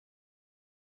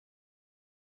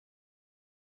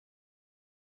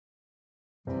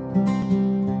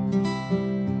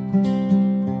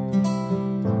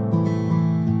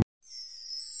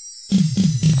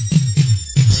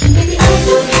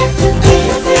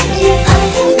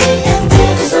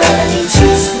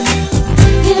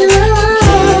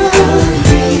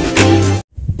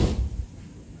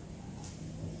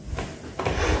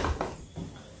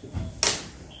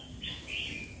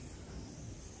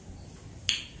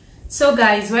So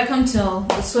guys, welcome to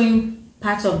the sewing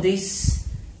part of this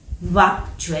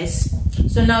wrap dress.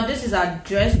 So now this is our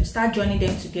dress. We start joining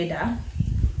them together,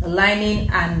 the lining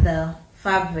and the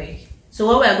fabric. So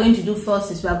what we are going to do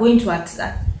first is we are going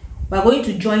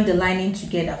to join the lining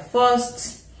together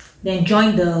first, then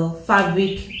join the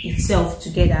fabric itself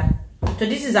together. So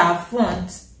this is our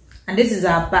front and this is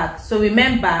our back. So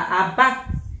remember, our back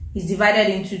is divided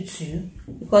into two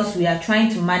because we are trying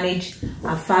to manage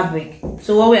our fabric.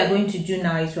 So what we are going to do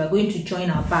now is we are going to join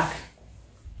our back.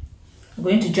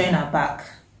 We're going to join our back.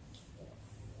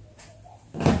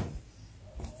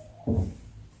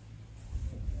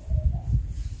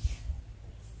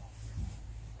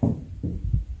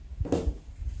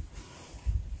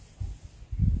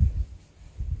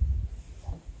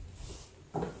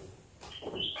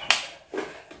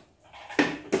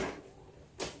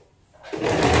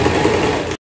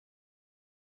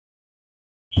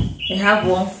 We have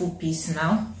one full piece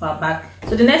now for our back.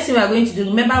 So the next thing we are going to do,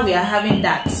 remember we are having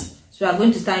that, so we are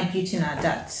going to start imputing our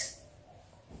dart.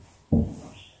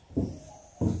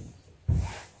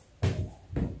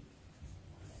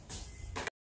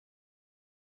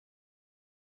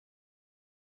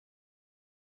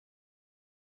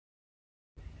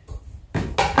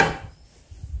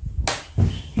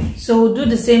 So we'll do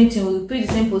the same thing. We'll repeat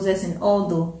the same process in all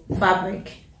the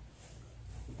fabric,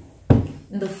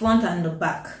 in the front and the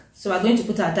back. So we're going to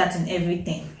put our dart in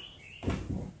everything.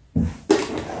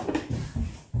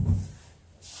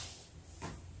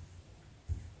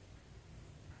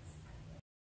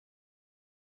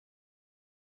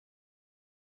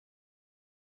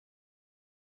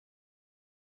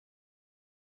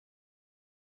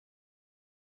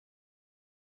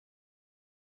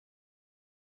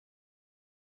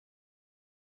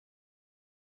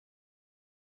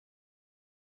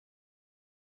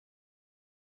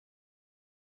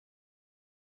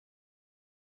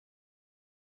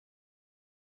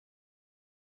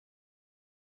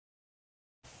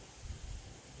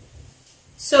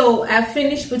 So I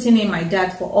finished putting in my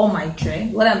dart for all my tray.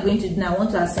 What I'm going to do now, I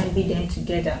want to assemble them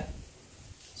together.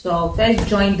 So I'll first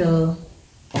join the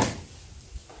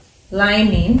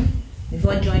lining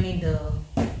before joining the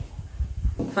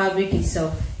fabric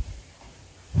itself.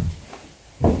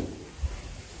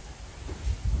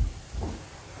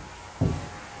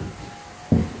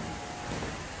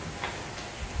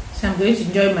 So I'm going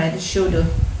to join the shoulder.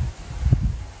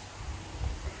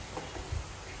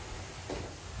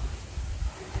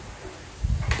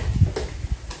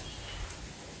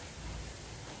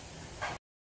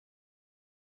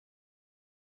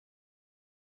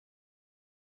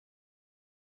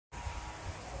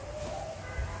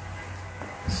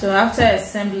 So after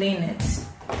assembling it,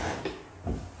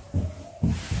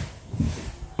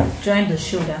 join the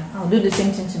shoulder. I'll do the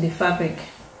same thing to the fabric.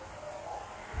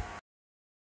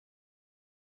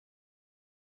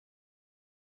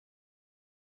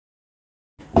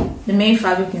 The main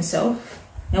fabric itself.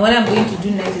 And what I'm going to do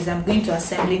next is I'm going to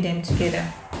assemble them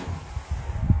together.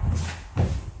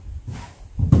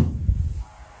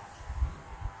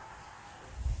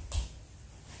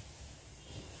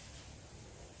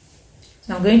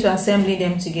 So I'm going to assemble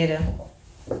them together.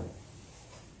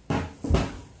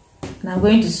 And I'm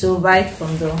going to sew right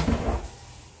from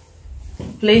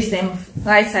place them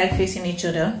right side facing each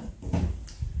other.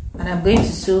 And I'm going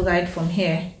to sew right from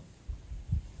here.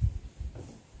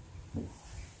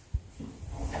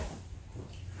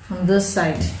 From this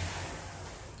side.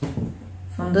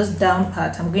 From this down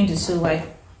part, I'm going to sew right.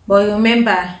 But remember,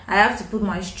 I have to put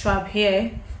my strap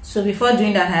here. So before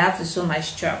doing that, I have to sew my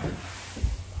strap.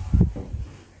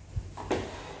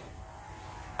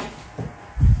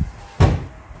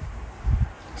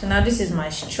 So now this is my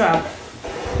strap.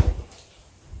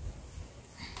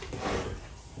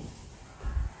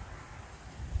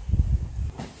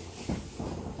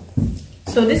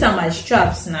 So these are my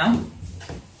straps now.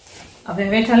 I've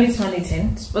eventually turned it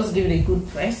in. It's supposed to give it a good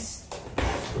press.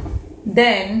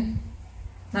 Then,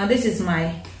 now this is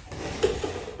my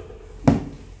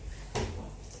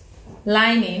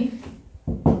lining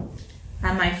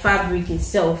and my fabric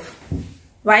itself.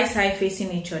 Right side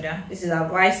facing each other. This is our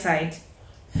right side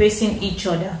facing each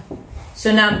other.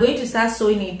 So now I'm going to start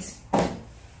sewing it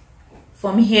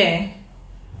from here,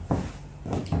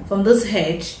 from this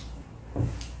edge,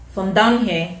 from down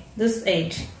here, this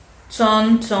edge,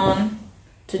 turn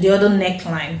to the other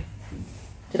neckline.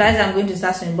 So that's how I'm going to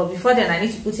start sewing. But before then, I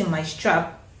need to put in my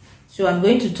strap. So I'm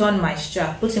going to turn my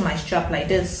strap, put in my strap like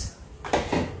this.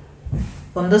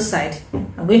 From this side,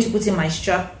 I'm going to put in my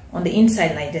strap on the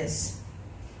inside like this.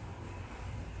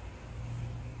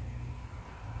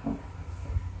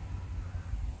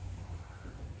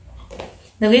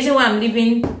 The reason why I'm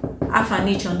leaving half an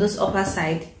inch on this upper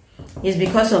side is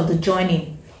because of the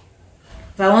joining.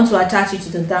 If I want to attach it to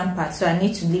the down part, so I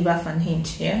need to leave half an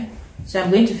inch here. So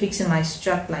I'm going to fix in my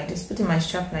strap like this, put in my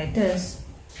strap like this.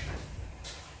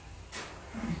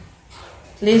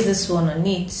 Place this one on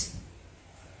it.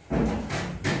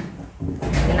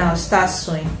 Then I'll start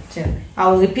sewing. So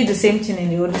I will repeat the same thing in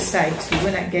the other side too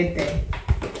when I get there.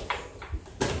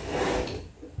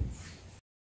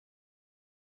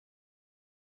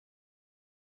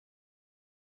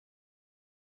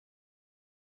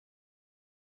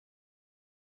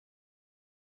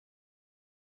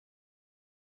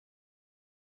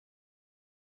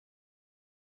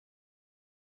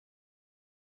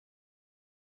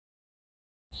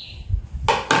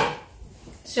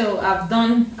 So I've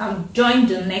joined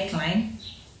the neckline.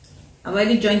 I've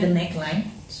already joined the neckline.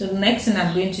 So the next thing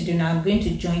I'm going to do now, I'm going to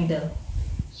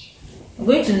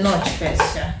notch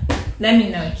first. Let me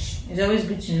notch. It's always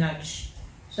good to notch,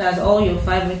 so as all your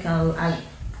fabric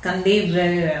can lay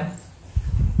very well.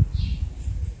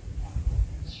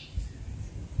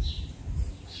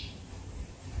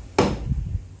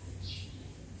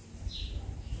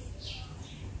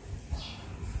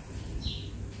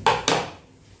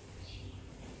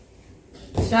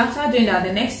 So after doing that,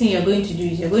 the next thing you're going to do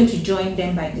is you're going to join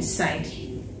them by the side.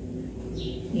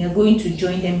 You're going to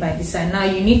join them by the side. Now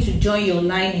you need to join your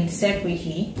lining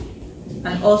separately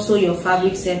and also your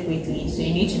fabric separately. So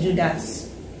you need to do that.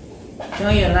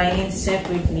 Join your lining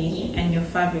separately and your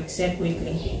fabric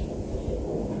separately.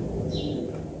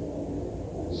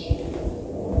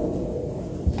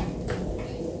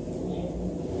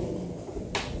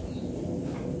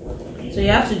 So you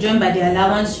have to join by the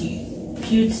allowance you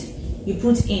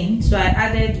put in. So I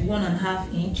added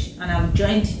 1.5 inch and I've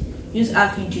used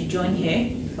half inch to join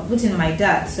here. I'll put in my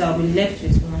dart, so I'll be left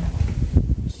with 1.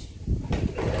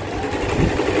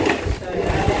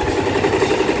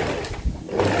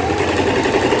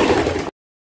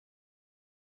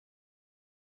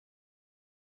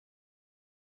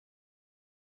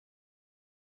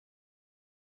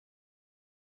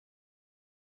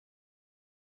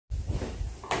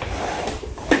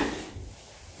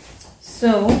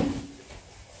 So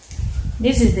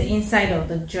this is the inside of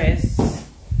the dress.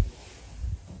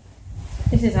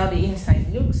 This is how the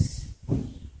inside looks.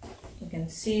 You can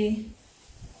see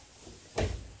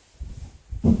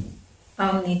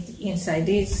how neat the inside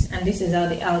is, and this is how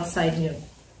the outside looks.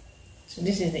 So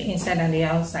this is the inside and the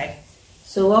outside.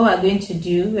 So what we're going to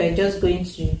do, we're just going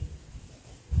to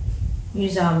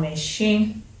use our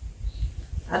machine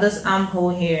at this armhole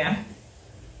here.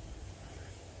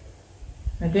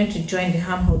 We're going to join the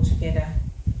armhole together.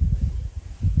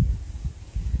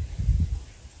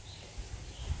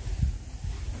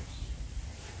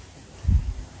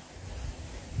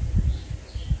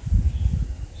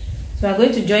 So we're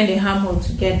going to join the armhole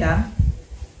together.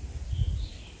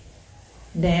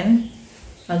 Then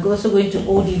I'm also going to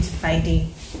hold it by the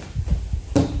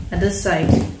other side,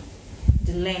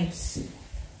 the length.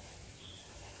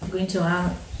 I'm going to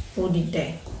hold it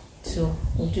there. So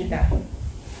we'll do that.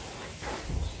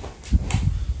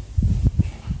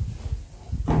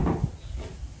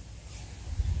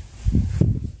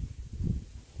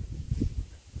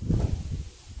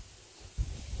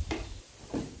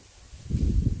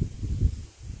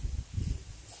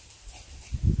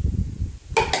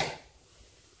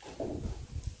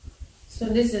 So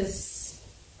this is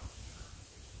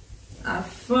our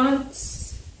front.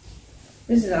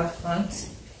 This is our front,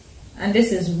 and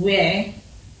this is where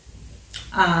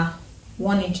our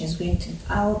 1 inch is going to,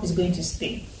 our hook is going to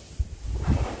stay.